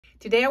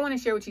Today, I want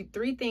to share with you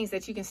 3 things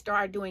that you can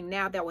start doing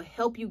now that will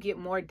help you get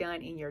more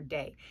done in your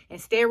day. And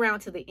stay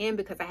around to the end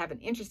because I have an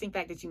interesting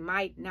fact that you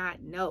might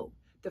not know.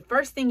 The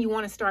first thing you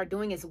want to start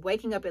doing is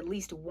waking up at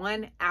least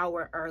 1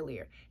 hour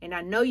earlier. And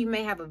I know you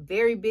may have a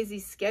very busy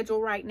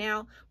schedule right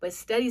now, but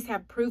studies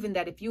have proven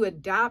that if you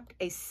adopt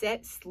a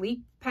set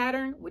sleep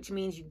pattern, which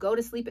means you go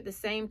to sleep at the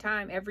same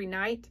time every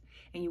night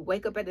and you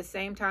wake up at the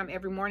same time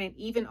every morning,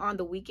 even on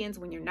the weekends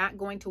when you're not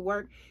going to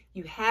work,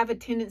 you have a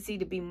tendency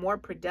to be more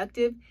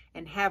productive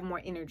and have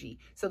more energy.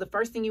 So the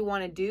first thing you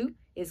want to do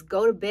is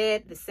go to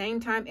bed the same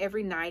time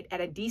every night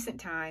at a decent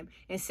time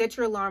and set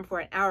your alarm for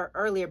an hour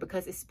earlier,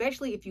 because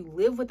especially if you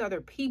live with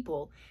other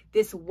people,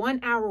 this 1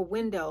 hour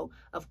window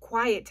of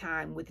quiet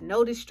time with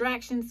no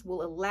distractions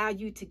will allow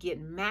you to get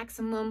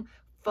maximum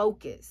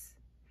focus.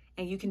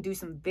 And you can do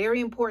some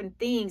very important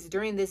things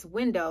during this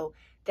window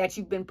that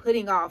you've been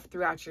putting off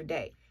throughout your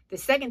day. The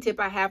second tip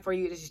I have for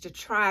you is to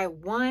try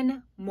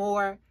one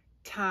more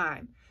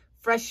time.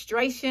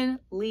 Frustration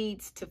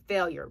leads to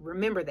failure.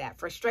 Remember that.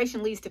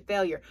 Frustration leads to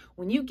failure.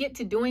 When you get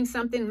to doing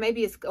something,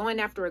 maybe it's going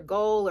after a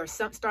goal or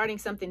starting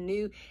something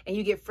new, and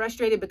you get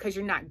frustrated because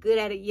you're not good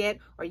at it yet,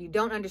 or you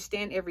don't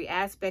understand every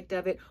aspect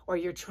of it, or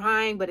you're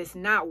trying but it's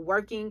not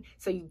working,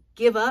 so you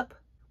give up.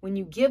 When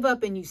you give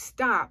up and you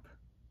stop,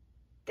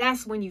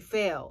 that's when you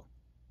fail.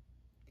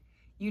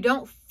 You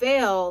don't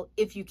fail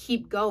if you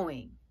keep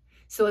going.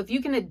 So if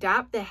you can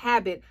adopt the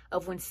habit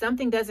of when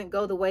something doesn't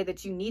go the way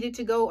that you need it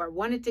to go or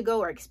wanted to go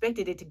or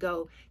expected it to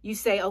go, you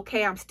say,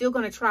 okay, I'm still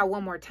going to try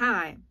one more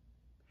time.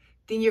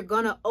 Then you're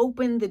going to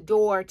open the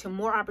door to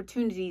more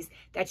opportunities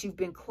that you've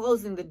been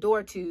closing the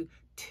door to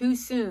too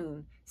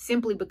soon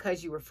simply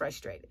because you were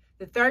frustrated.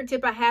 The third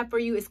tip I have for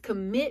you is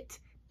commit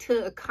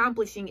to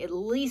accomplishing at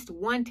least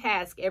one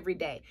task every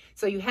day.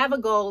 So you have a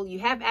goal, you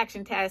have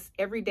action tasks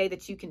every day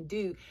that you can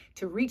do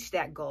to reach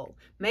that goal.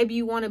 Maybe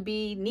you want to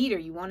be neater,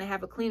 you want to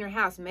have a cleaner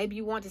house, maybe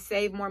you want to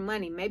save more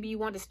money, maybe you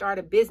want to start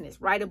a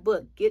business, write a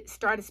book,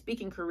 start a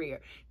speaking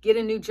career, get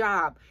a new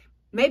job.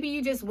 Maybe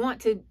you just want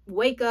to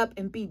wake up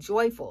and be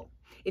joyful.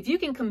 If you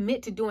can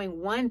commit to doing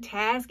one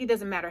task, it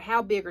doesn't matter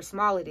how big or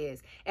small it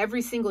is,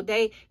 every single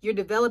day, you're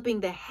developing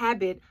the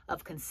habit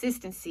of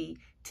consistency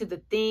to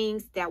the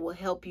things that will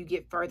help you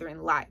get further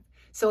in life.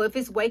 So if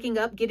it's waking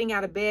up, getting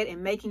out of bed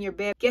and making your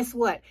bed, guess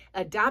what?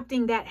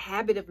 Adopting that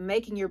habit of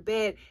making your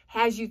bed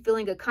has you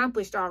feeling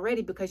accomplished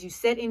already because you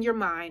set in your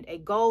mind a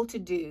goal to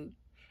do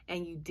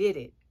and you did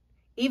it.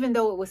 Even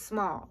though it was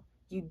small,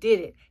 you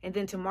did it. And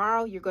then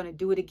tomorrow you're going to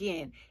do it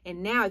again.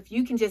 And now if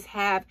you can just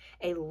have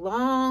a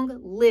long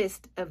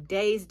list of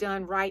days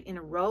done right in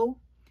a row,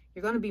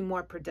 you're going to be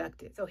more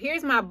productive. So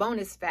here's my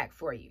bonus fact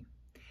for you.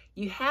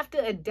 You have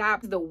to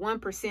adopt the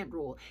 1%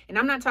 rule. And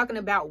I'm not talking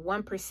about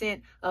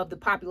 1% of the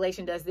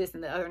population does this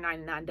and the other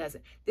 99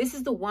 doesn't. This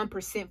is the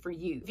 1% for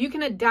you. If you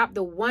can adopt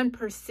the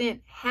 1%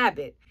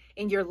 habit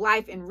in your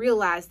life and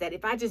realize that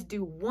if I just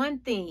do one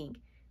thing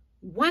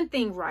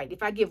right,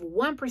 if I give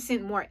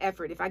 1% more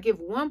effort, if I give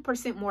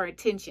 1% more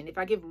attention, if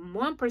I give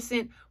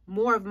 1%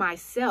 more of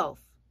myself,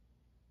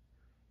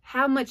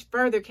 how much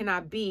further can I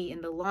be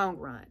in the long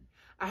run?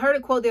 I heard a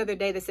quote the other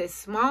day that says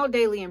small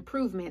daily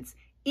improvements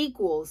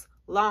equals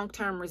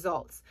long-term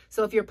results.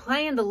 So if you're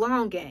playing the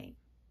long game,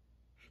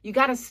 you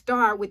got to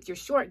start with your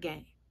short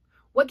game.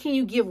 What can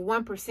you give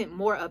 1%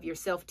 more of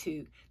yourself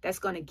to that's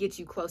going to get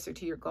you closer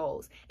to your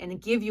goals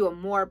and give you a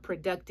more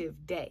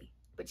productive day?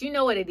 But you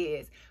know what it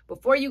is.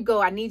 Before you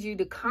go, I need you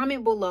to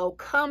comment below,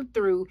 come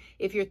through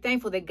if you're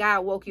thankful that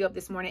God woke you up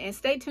this morning, and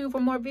stay tuned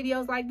for more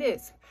videos like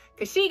this,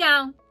 because she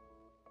gone.